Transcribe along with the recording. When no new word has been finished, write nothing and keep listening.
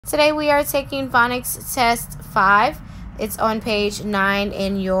Today we are taking Phonics Test 5. It's on page 9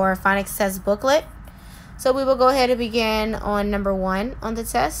 in your Phonics Test booklet. So we will go ahead and begin on number 1 on the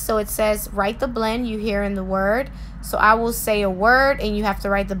test. So it says, write the blend you hear in the word. So I will say a word and you have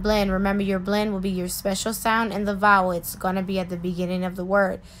to write the blend. Remember, your blend will be your special sound and the vowel. It's going to be at the beginning of the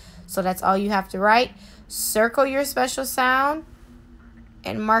word. So that's all you have to write. Circle your special sound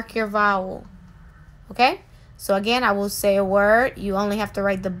and mark your vowel. Okay? So again, I will say a word. You only have to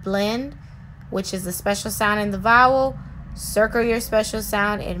write the blend, which is the special sound and the vowel. Circle your special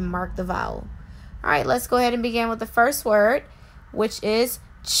sound and mark the vowel. All right, let's go ahead and begin with the first word, which is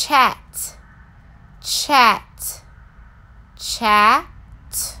chat. Chat. Chat.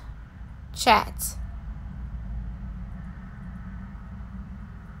 Chat.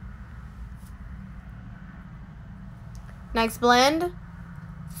 Next blend,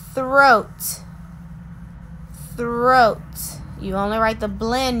 throat. Throat. You only write the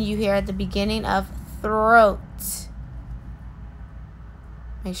blend you hear at the beginning of throat.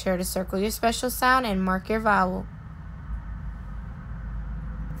 Make sure to circle your special sound and mark your vowel.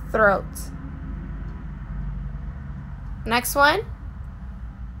 Throat. Next one,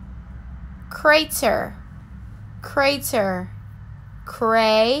 crater. Crater.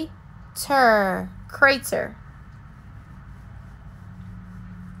 Crater. Crater.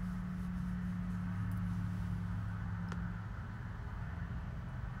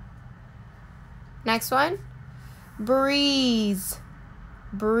 Next one, breeze.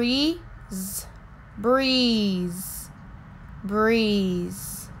 Breeze. Breeze.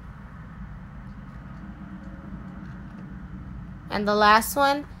 Breeze. And the last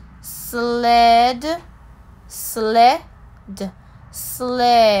one, sled. Sled.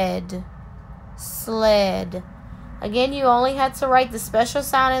 Sled. Sled. Again, you only had to write the special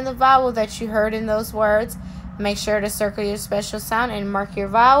sound and the vowel that you heard in those words. Make sure to circle your special sound and mark your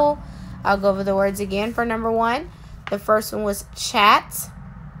vowel. I'll go over the words again for number 1. The first one was chat,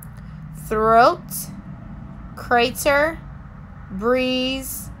 throat, crater,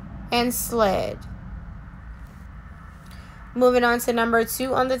 breeze, and sled. Moving on to number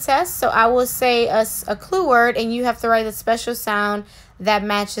 2 on the test. So I will say a clue word, and you have to write a special sound that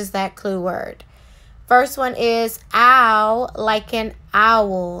matches that clue word. First one is owl, like an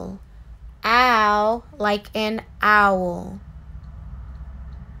owl. Owl, like an owl.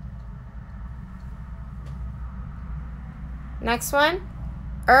 Next one,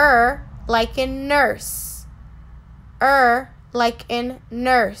 like in nurse. Like in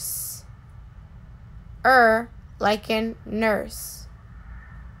nurse. Like in nurse.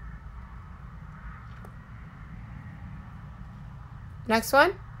 Next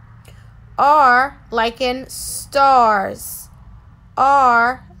one, like in stars.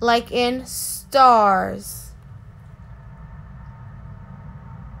 Like in stars.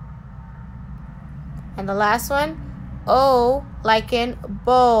 And the last one, O, like in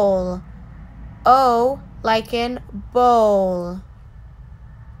bowl. O, like in bowl.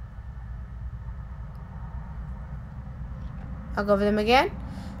 I'll go over them again.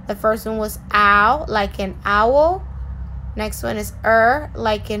 The first one was owl, like in owl. Next one is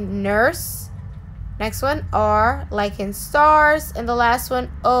like in nurse. Next one, like in stars. And the last one,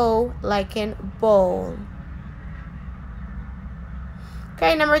 O, like in bowl.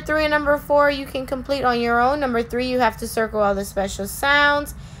 Okay, number 3 and number 4 you can complete on your own. Number 3, you have to circle all the special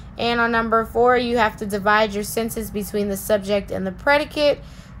sounds. And on number 4, you have to divide your sentence between the subject and the predicate.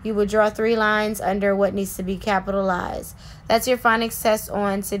 You will draw 3 lines under what needs to be capitalized. That's your phonics test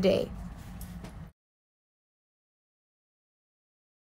on today.